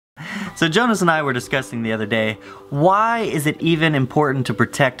So Jonas and I were discussing the other day, why is it even important to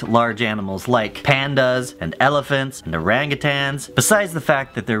protect large animals like pandas and elephants and orangutans? Besides the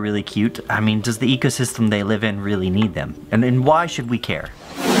fact that they're really cute, I mean, does the ecosystem they live in really need them? And why should we care?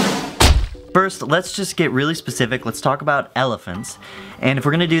 First, let's just get really specific. Let's talk about elephants. And if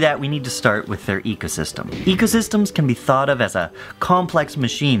we're gonna do that, we need to start with their ecosystem. Ecosystems can be thought of as a complex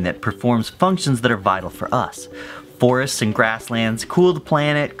machine that performs functions that are vital for us. Forests and grasslands cool the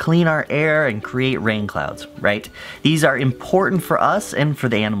planet, clean our air, and create rain clouds, right? These are important for us and for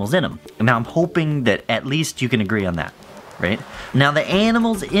the animals in them. And now I'm hoping that at least you can agree on that. Right? Now the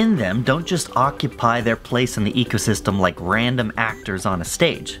animals in them don't just occupy their place in the ecosystem like random actors on a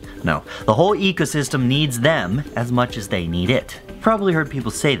stage. No, the whole ecosystem needs them as much as they need it. Probably heard people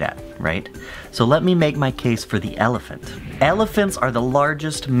say that, right? So let me make my case for the elephant. Elephants are the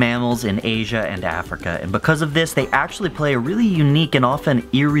largest mammals in Asia and Africa, and because of this, they actually play a really unique and often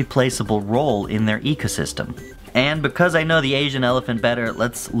irreplaceable role in their ecosystem. And because I know the Asian elephant better,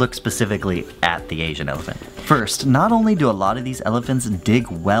 let's look specifically at the Asian elephant. First, not only do a lot of these elephants dig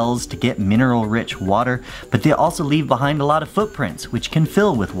wells to get mineral-rich water, but they also leave behind a lot of footprints, which can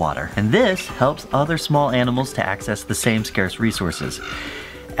fill with water. And this helps other small animals to access the same scarce resources.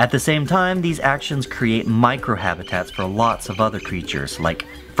 At the same time, these actions create microhabitats for lots of other creatures, like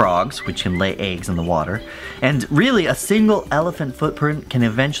frogs, which can lay eggs in the water. And really, a single elephant footprint can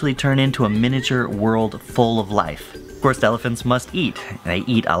eventually turn into a miniature world full of life. Of course, elephants must eat. They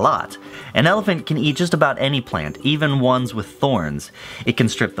eat a lot. An elephant can eat just about any plant, even ones with thorns. It can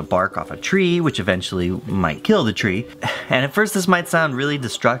strip the bark off a tree, which eventually might kill the tree. And at first this might sound really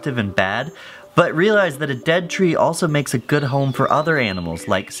destructive and bad, but realize that a dead tree also makes a good home for other animals,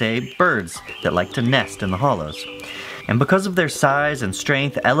 like, say, birds that like to nest in the hollows. And because of their size and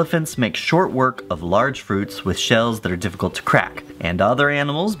strength, elephants make short work of large fruits with shells that are difficult to crack. And other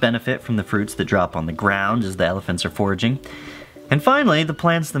animals benefit from the fruits that drop on the ground as the elephants are foraging. And finally, the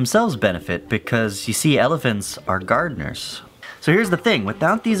plants themselves benefit because, you see, elephants are gardeners. So here's the thing,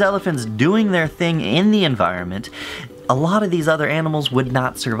 without these elephants doing their thing in the environment, a lot of these other animals would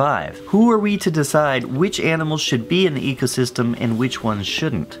not survive. Who are we to decide which animals should be in the ecosystem and which ones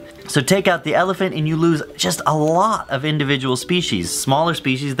shouldn't? So take out the elephant and you lose just a lot of individual species, smaller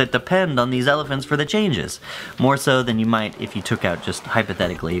species that depend on these elephants for the changes. More so than you might if you took out just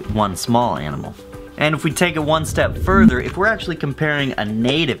hypothetically one small animal. And if we take it one step further, if we're actually comparing a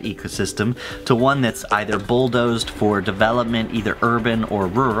native ecosystem to one that's either bulldozed for development, either urban or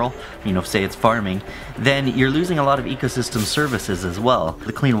rural, you know, say it's farming, then you're losing a lot of ecosystem services as well.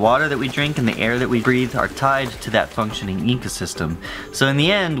 The clean water that we drink and the air that we breathe are tied to that functioning ecosystem. So in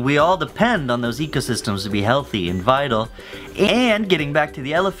the end, we all depend on those ecosystems to be healthy and vital. And getting back to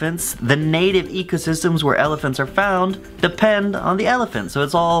the elephants, the native ecosystems where elephants are found depend on the elephant. So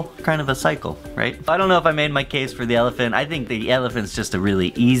it's all kind of a cycle, right? I don't know if I made my case for the elephant. I think the elephant's just a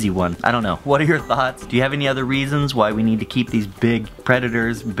really easy one. I don't know. What are your thoughts? Do you have any other reasons why we need to keep these big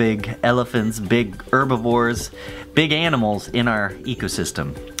predators, big elephants, big herbivores, big animals in our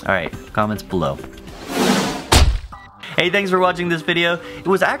ecosystem? All right, comments below. Hey, thanks for watching this video. It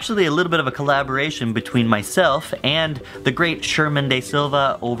was actually a little bit of a collaboration between myself and the great Shermin de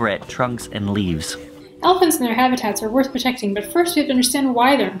Silva over at Trunks and Leaves. Elephants and their habitats are worth protecting, but first we have to understand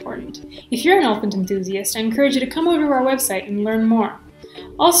why they're important. If you're an elephant enthusiast, I encourage you to come over to our website and learn more.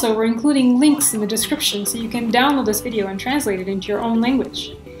 Also, we're including links in the description so you can download this video and translate it into your own language.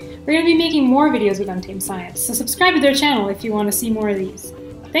 We're going to be making more videos with Untamed Science, so subscribe to their channel if you want to see more of these.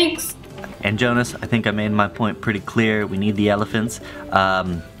 Thanks! And Jonas, I think I made my point pretty clear. We need the elephants.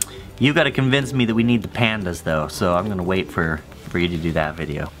 You've got to convince me that we need the pandas though, so I'm gonna wait for you to do that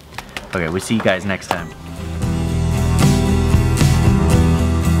video. Okay, we'll see you guys next time.